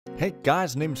Hey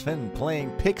guys, name's Finn,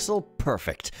 playing Pixel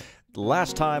Perfect.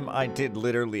 Last time I did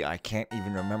literally, I can't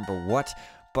even remember what,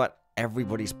 but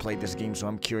everybody's played this game, so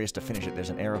I'm curious to finish it.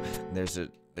 There's an arrow, there's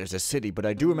a city, but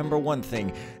I do remember one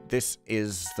thing. This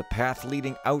is the path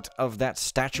leading out of that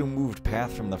statue-moved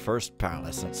path from the first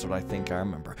palace. That's what I think I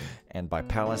remember. And by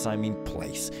palace, I mean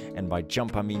place. And by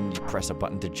jump, I mean you press a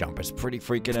button to jump. It's pretty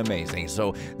freaking amazing.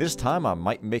 So this time, I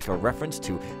might make a reference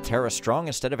to Tara Strong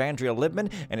instead of Andrea Libman,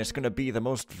 and it's going to be the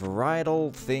most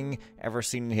varietal thing ever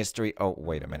seen in history. Oh,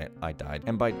 wait a minute. I died.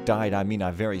 And by died, I mean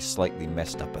I very slightly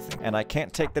messed up a thing. And I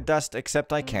can't take the dust,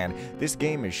 except I can. This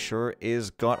game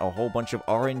is got a whole bunch of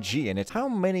RNG in it. How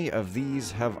many of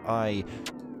these have I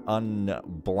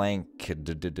unblanked?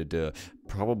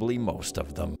 Probably most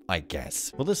of them, I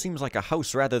guess. Well, this seems like a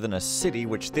house rather than a city,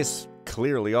 which this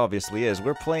clearly obviously is.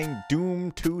 We're playing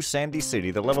Doom 2 Sandy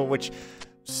City, the level which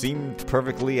seemed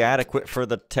perfectly adequate for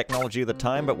the technology of the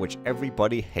time, but which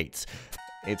everybody hates.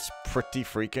 It's pretty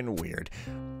freaking weird.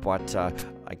 But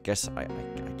I guess I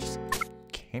just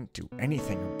can't do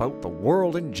anything about the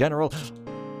world in general.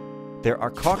 There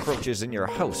are cockroaches in your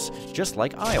house, just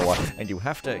like Iowa, and you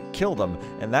have to kill them,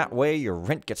 and that way your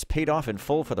rent gets paid off in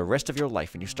full for the rest of your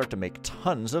life, and you start to make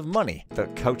tons of money. The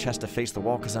couch has to face the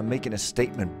wall because I'm making a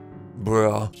statement,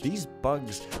 bruh. These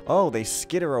bugs, oh, they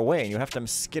skitter away, and you have to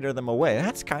skitter them away.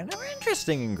 That's kind of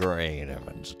interesting and creative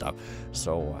and stuff.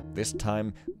 So this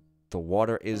time, the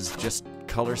water is just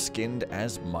color-skinned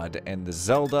as mud, and the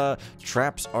Zelda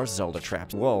traps are Zelda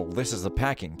traps. Well, this is the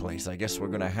packing place. I guess we're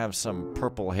gonna have some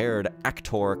purple-haired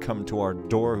actor come to our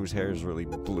door, whose hair is really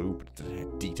blue,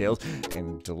 but details,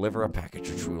 and deliver a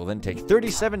package, which we will then take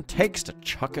 37 takes to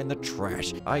chuck in the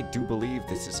trash. I do believe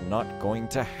this is not going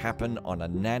to happen on a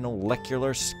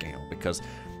nanomolecular scale, because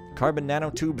carbon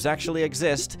nanotubes actually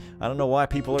exist. I don't know why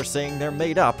people are saying they're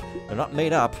made up. They're not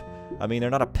made up. I mean, they're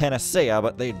not a panacea,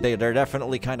 but they're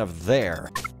definitely kind of there.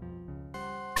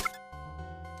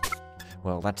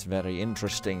 Well, that's very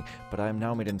interesting, but I'm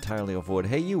now made entirely of wood.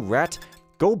 Hey, you rat!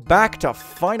 Go back to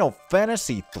Final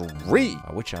Fantasy 3!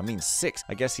 Which I mean 6.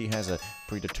 I guess he has a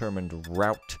predetermined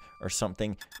route or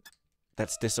something.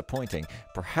 That's disappointing.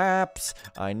 Perhaps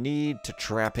I need to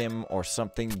trap him or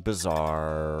something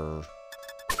bizarre.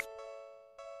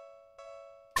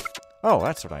 Oh,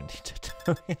 that's what I need to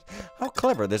do. How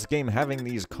clever, this game having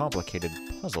these complicated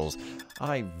puzzles.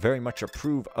 I very much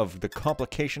approve of the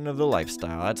complication of the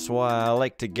lifestyle. That's why I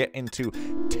like to get into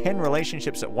 10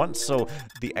 relationships at once, so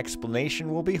the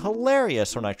explanation will be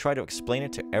hilarious when I try to explain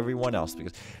it to everyone else,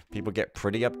 because people get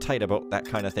pretty uptight about that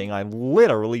kind of thing. I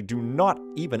literally do not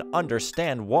even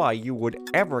understand why you would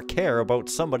ever care about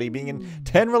somebody being in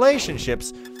 10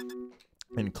 relationships,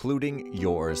 including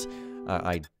yours.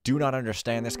 I do not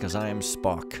understand this because I am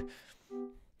Spock.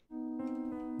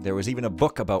 There was even a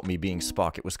book about me being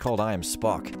Spock. It was called I Am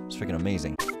Spock. It's freaking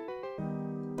amazing.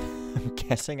 I'm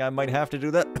guessing I might have to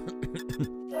do that.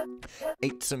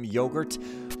 Ate some yogurt.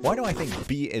 Why do I think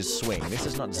B is swing? This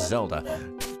is not Zelda.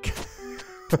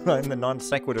 I'm the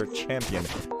non-sequitur champion.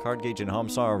 Card Gauge and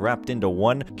Homestar are wrapped into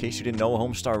one. In case you didn't know,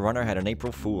 Homestar Runner had an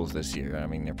April Fool's this year. I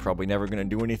mean, they're probably never going to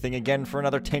do anything again for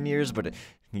another 10 years, but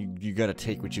you gotta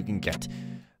take what you can get.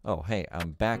 Oh, hey,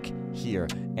 I'm back here,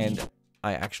 and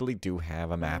I actually do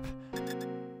have a map.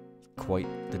 Quite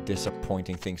the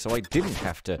disappointing thing. So I didn't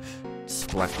have to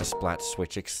splat the splat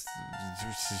switch.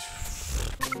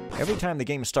 Every time the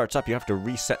game starts up, you have to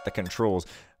reset the controls.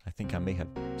 I think I may have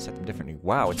set them differently.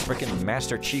 Wow, it's freaking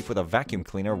Master Chief with a vacuum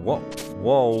cleaner. Whoa.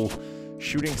 Whoa.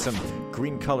 Shooting some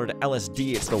green-colored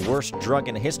LSD. It's the worst drug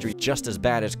in history. Just as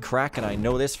bad as crack, and I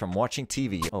know this from watching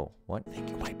TV. Oh, what? I think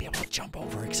you might be able to jump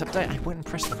over, except I went and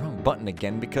pressed the wrong button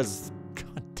again because...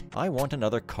 God, I want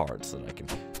another card so that I can...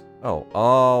 Oh,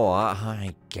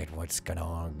 I get what's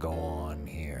gonna go on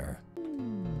here.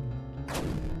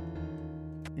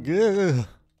 Ugh.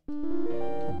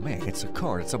 Oh man, it's a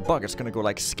card, it's a bug. It's gonna go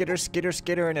like skitter, skitter,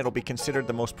 skitter, and it'll be considered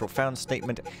the most profound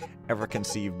statement ever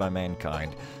conceived by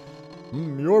mankind.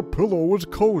 Your pillow was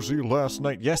cozy last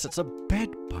night. Yes, it's a bed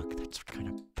bug. That's what kind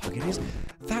of bug it is.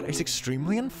 That is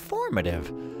extremely informative.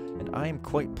 And I am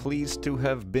quite pleased to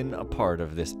have been a part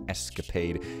of this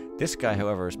escapade. This guy,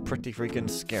 however, is pretty freaking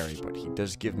scary, but he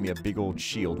does give me a big old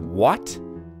shield. What?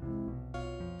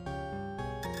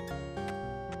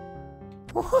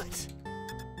 What?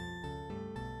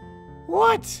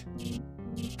 What?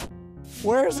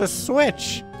 Where's a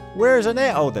switch? Where's an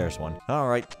A? Oh, there's one.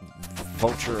 Alright.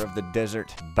 Vulture of the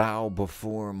desert, bow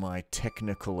before my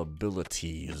technical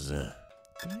abilities.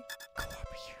 Can I go up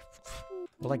here?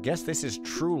 Well, I guess this is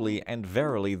truly and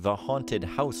verily the haunted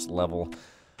house level.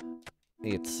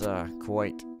 It's,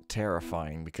 quite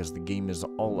terrifying because the game is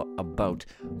all about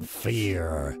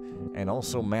fear. And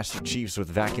also Master Chiefs with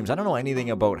vacuums. I don't know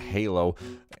anything about Halo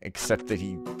except that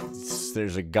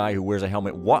there's a guy who wears a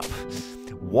helmet. What?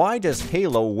 Why does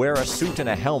Halo wear a suit and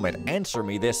a helmet? Answer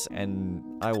me this and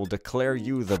I will declare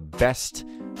you the best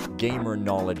gamer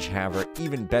knowledge haver,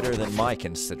 even better than my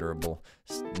considerable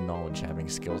knowledge having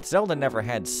skills. Zelda never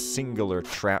had singular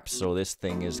traps, so this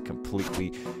thing is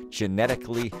completely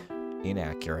genetically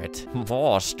inaccurate.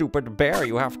 Oh, stupid bear,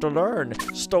 you have to learn.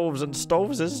 Stoves and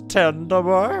stoves is tend to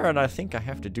burn. I think I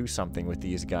have to do something with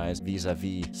these guys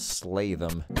vis-a-vis slay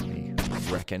them, I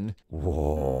reckon.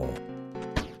 Whoa.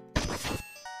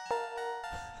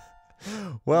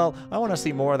 Well, I want to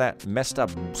see more of that messed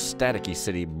up staticky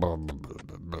city.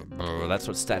 That's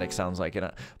what static sounds like,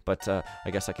 but I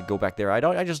guess I could go back there.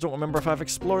 I just don't remember if I've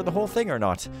explored the whole thing or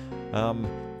not.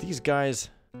 These guys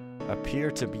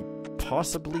appear to be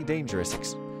possibly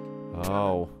dangerous.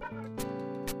 Oh.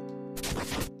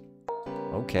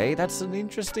 Okay, that's an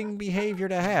interesting behavior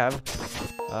to have.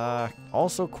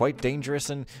 Also quite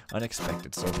dangerous and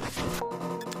unexpected, so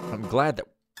I'm glad that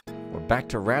we're back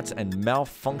to rats and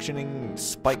malfunctioning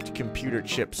spiked computer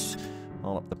chips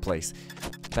all up the place.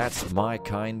 That's my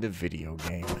kind of video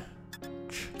game.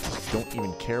 Don't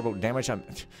even care about damage.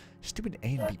 Stupid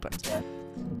A and B buttons.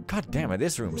 God damn it,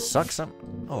 this room sucks.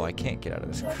 Oh, I can't get out of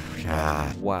this.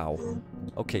 Wow.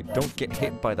 Okay, don't get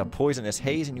hit by the poisonous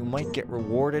haze and you might get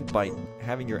rewarded by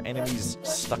having your enemies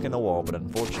stuck in the wall, but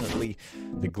unfortunately,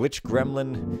 the glitch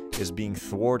gremlin is being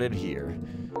thwarted here.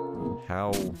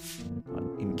 How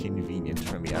inconvenient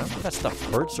for me. I don't know if that stuff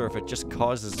hurts or if it just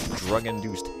causes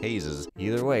drug-induced hazes.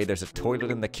 Either way, there's a toilet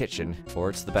in the kitchen, or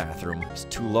it's the bathroom. It's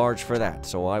too large for that,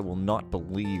 so I will not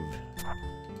believe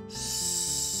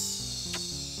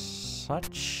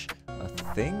such a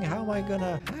thing. How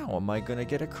am I gonna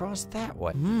get across that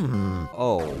way?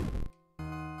 Oh.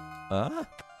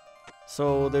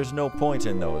 So there's no point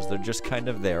in those. They're just kind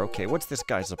of there. Okay, what's this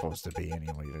guy supposed to be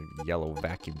anyway? The yellow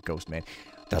vacuum ghost man.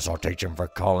 This'll teach him for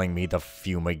calling me the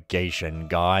fumigation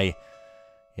guy.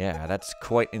 Yeah, that's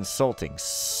quite insulting,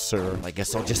 sir. I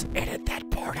guess I'll just edit that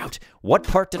part out. What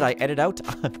part did I edit out?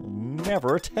 I'll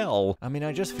never tell. I mean,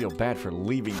 I just feel bad for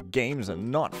leaving games and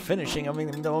not finishing. I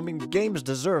mean, games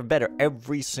deserve better.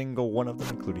 Every single one of them,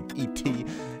 including E.T.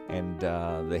 and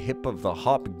the Hip of the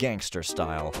Hop Gangster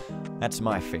Style. That's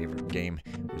my favorite game.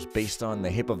 It was based on the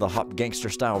Hip of the Hop Gangster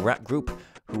Style rap group,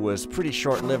 who was pretty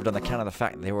short-lived on account of the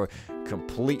fact that they were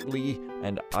completely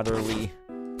and utterly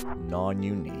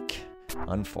non-unique.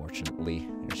 Unfortunately,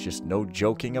 there's just no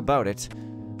joking about it.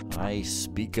 I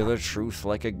speak of the truth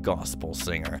like a gospel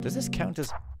singer. Does this count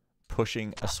as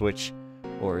pushing a switch,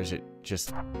 or is it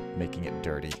just making it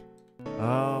dirty?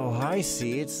 Oh, I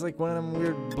see. It's like one of them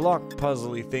weird block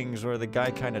puzzly things where the guy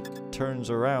kind of turns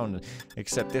around,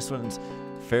 except this one's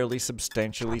fairly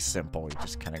substantially simple. You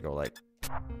just kind of go like,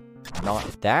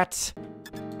 not that.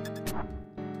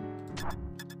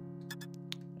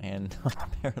 And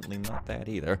apparently not that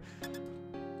either.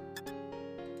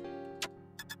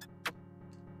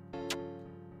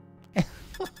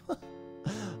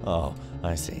 Oh,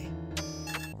 I see.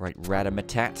 Right,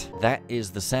 ratamatat. That is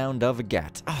the sound of a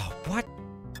gat. Oh, what?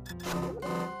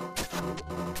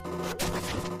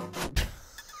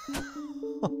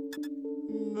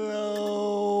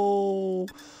 No.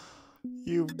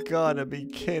 You've gotta be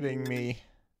kidding me.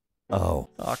 Oh.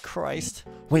 Oh, Christ.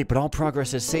 Wait, but all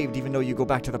progress is saved even though you go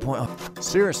back to the point. Oh,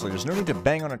 seriously, there's no need to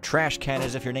bang on a trash can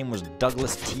as if your name was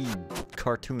Douglas T.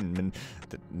 Cartoonman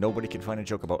that nobody can find a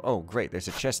joke about. Oh, great, there's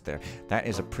a chest there. That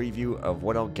is a preview of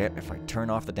what I'll get if I turn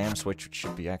off the damn switch, which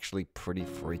should be actually pretty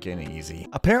freaking easy.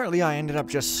 Apparently, I ended up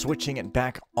just switching it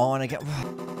back on again.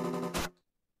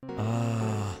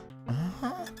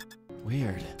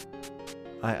 Weird.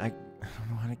 I don't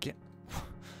know how to get...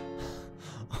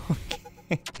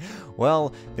 Okay.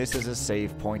 Well, this is a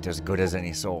save point as good as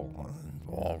any soul.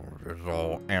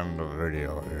 I'll end the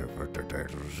video here for today.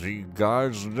 See you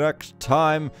guys next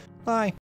time. Bye.